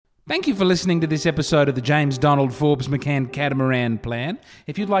Thank you for listening to this episode of the James Donald Forbes McCann Catamaran Plan.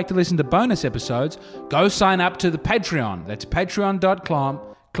 If you'd like to listen to bonus episodes, go sign up to the Patreon. That's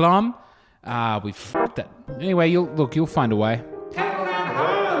patreon.com. We fucked that. Anyway, you'll find a way.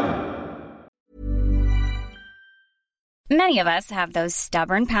 Many of us have those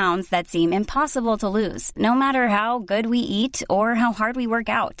stubborn pounds that seem impossible to lose, no matter how good we eat or how hard we work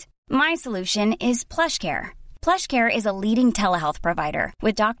out. My solution is PlushCare. PlushCare is a leading telehealth provider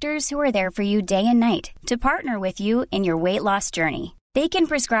with doctors who are there for you day and night to partner with you in your weight loss journey. They can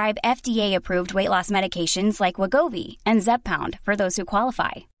prescribe FDA-approved weight loss medications like Wegovy and Zepbound for those who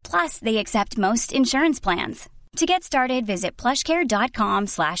qualify. Plus, they accept most insurance plans. To get started, visit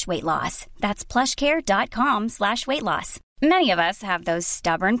plushcare.com/weightloss. That's plushcare.com/weightloss. Many of us have those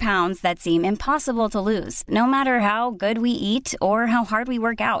stubborn pounds that seem impossible to lose, no matter how good we eat or how hard we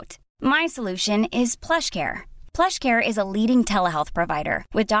work out. My solution is PlushCare. PlushCare is a leading telehealth provider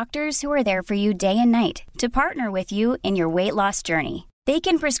with doctors who are there for you day and night to partner with you in your weight loss journey. They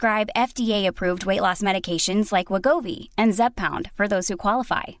can prescribe FDA-approved weight loss medications like Wegovy and Zepbound for those who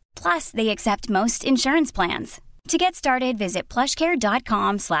qualify. Plus, they accept most insurance plans. To get started, visit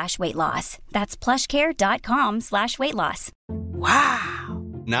plushcare.com/weightloss. That's plushcare.com/weightloss. Wow.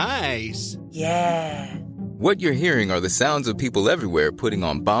 Nice. Yeah. What you're hearing are the sounds of people everywhere putting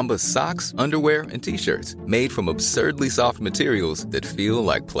on Bombas socks, underwear, and T-shirts made from absurdly soft materials that feel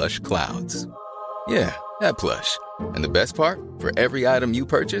like plush clouds. Yeah, that plush. And the best part? For every item you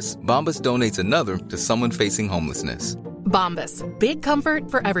purchase, Bombas donates another to someone facing homelessness. Bombas. Big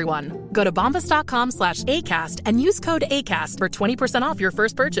comfort for everyone. Go to bombas.com/ACAST and use code ACAST for 20% off your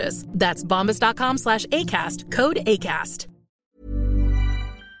first purchase. That's bombas.com/ACAST. Code ACAST.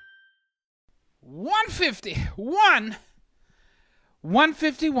 151.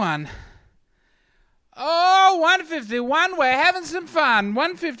 151. Oh, 151, we're having some fun.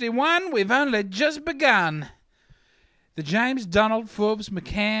 151, we've only just begun. The James Donald Forbes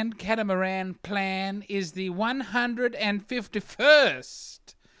McCann Catamaran Plan is the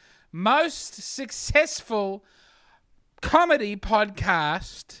 151st most successful comedy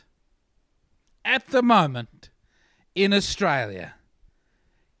podcast at the moment in Australia.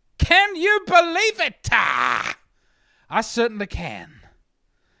 Can you believe it? I certainly can.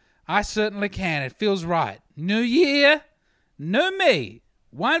 I certainly can. It feels right. New year, new me.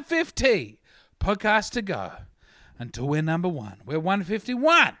 150 podcast to go until we're number one. We're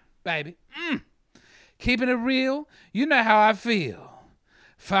 151, baby. Keeping it real. You know how I feel.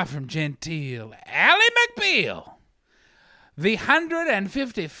 Far from genteel. Ally McBeal. The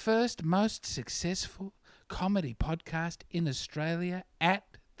 151st most successful comedy podcast in Australia at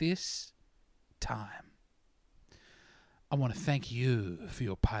this time. I want to thank you for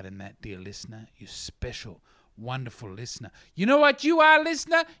your part in that, dear listener. You special, wonderful listener. You know what you are,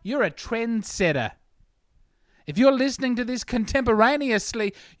 listener? You're a trendsetter. If you're listening to this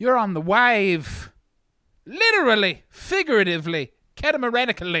contemporaneously, you're on the wave. Literally, figuratively,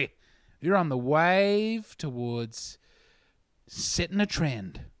 catamaranically. You're on the wave towards setting a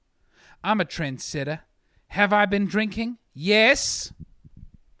trend. I'm a trendsetter. Have I been drinking? Yes.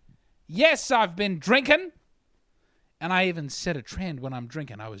 Yes, I've been drinking. And I even set a trend when I'm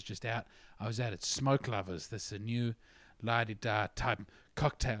drinking. I was out at Smoke Lovers. This is a new la-di-da type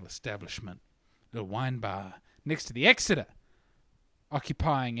cocktail establishment. Little wine bar next to the Exeter.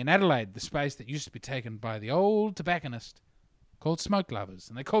 Occupying in Adelaide the space that used to be taken by the old tobacconist called Smoke Lovers.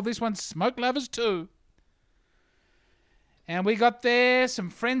 And they called this one Smoke Lovers 2. And we got there, some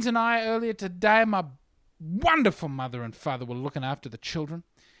friends and I earlier today. My wonderful mother and father were looking after the children.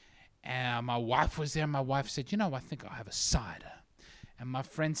 And my wife was there. My wife said, I think I'll have a cider. And my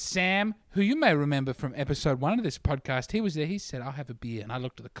friend Sam, who you may remember from episode 1 of this podcast, he was there. He said, I'll have a beer. And I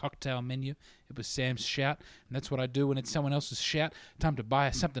looked at the cocktail menu. It was Sam's shout. And that's what I do when it's someone else's shout. Time to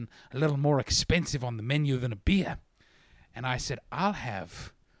buy something a little more expensive on the menu than a beer. And I said, I'll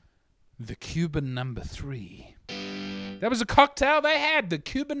have the Cuban number 3. That was a cocktail they had, the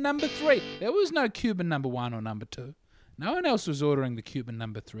Cuban number 3. There was no Cuban number 1 or number 2. No one else was ordering the Cuban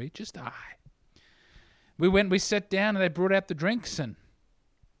number 3, just I. We sat down and they brought out the drinks, and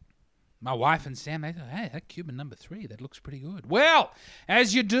my wife and Sam, they thought, hey, that Cuban number 3, that looks pretty good. Well,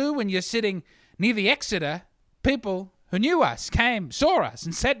 as you do when you're sitting near the Exeter, people who knew us came, saw us,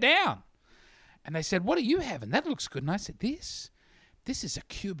 and sat down. And they said, what are you having? That looks good. And I said, this is a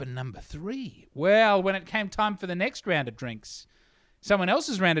Cuban number 3. Well, when it came time for the next round of drinks, someone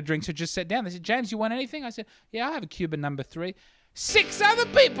else's round of drinks had just sat down. They said, James, you want anything? I said, yeah, I have a Cuban number 3. 6 other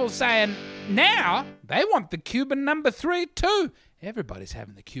people saying now they want the Cuban number 3 too. Everybody's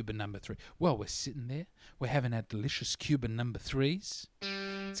having the Cuban number 3. Well, we're sitting there. We're having our delicious Cuban number 3s.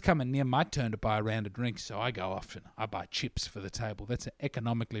 It's coming near my turn to buy a round of drinks, so I go off and I buy chips for the table. That's an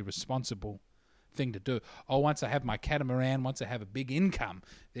economically responsible thing to do. Oh, once I have my catamaran, once I have a big income,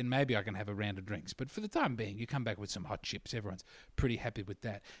 then maybe I can have a round of drinks. But for the time being, you come back with some hot chips. Everyone's pretty happy with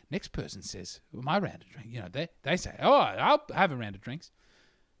that. Next person says, well, my round of drink. They say, oh, I'll have a round of drinks.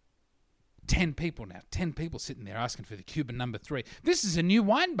 10 people now. 10 people sitting there asking for the Cuban number 3. This is a new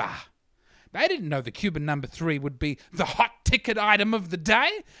wine bar. They didn't know the Cuban number 3 would be the hot ticket item of the day.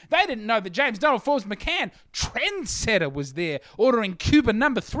 They didn't know that James Donald Forbes McCann, trendsetter, was there ordering Cuban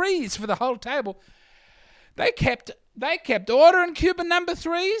number 3s for the whole table. They kept ordering Cuban number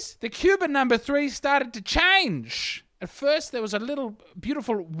 3s. The Cuban number 3s started to change. At first, there was a little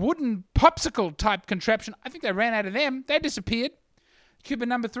beautiful wooden popsicle type contraption. I think they ran out of them. They disappeared. Cuban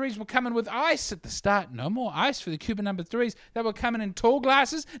number 3s were coming with ice at the start. No more ice for the Cuban number 3s. They were coming in tall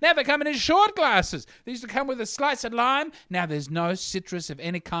glasses. Now they're coming in short glasses. They used to come with a slice of lime. Now there's no citrus of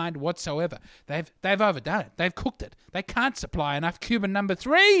any kind whatsoever. They've overdone it. They've cooked it. They can't supply enough Cuban number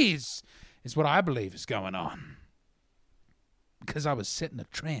 3s, is what I believe is going on. Because I was setting a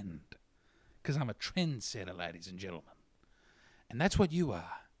trend. Because I'm a trendsetter, ladies and gentlemen. And that's what you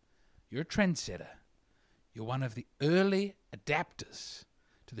are. You're a trendsetter. You're one of the early adapters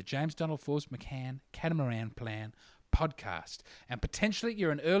to the James Donald Forbes McCann Catamaran Plan podcast. And potentially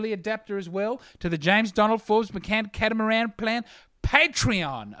you're an early adapter as well to the James Donald Forbes McCann Catamaran Plan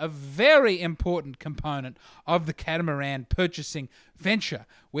Patreon, a very important component of the catamaran purchasing venture,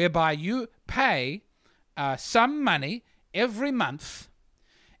 whereby you pay some money every month,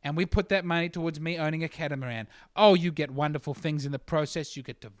 and we put that money towards me owning a catamaran. Oh, you get wonderful things in the process. You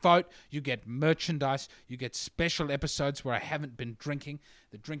get to vote. You get merchandise. You get special episodes where I haven't been drinking.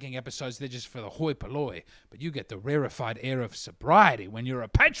 The drinking episodes, they're just for the hoi polloi. But you get the rarefied air of sobriety when you're a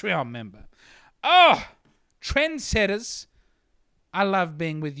Patreon member. Oh, trendsetters. I love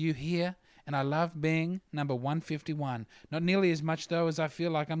being with you here, and I love being number 151. Not nearly as much, though, as I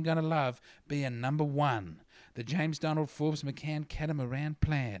feel like I'm going to love being number 1. The James Donald Forbes McCann Catamaran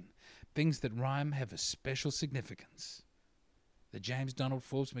Plan. Things that rhyme have a special significance. The James Donald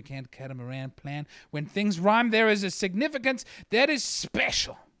Forbes McCann Catamaran Plan. When things rhyme, there is a significance that is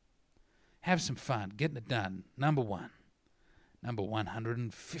special. Have some fun getting it done. Number 1. Number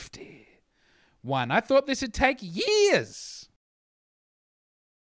 150. 1. I thought this would take years.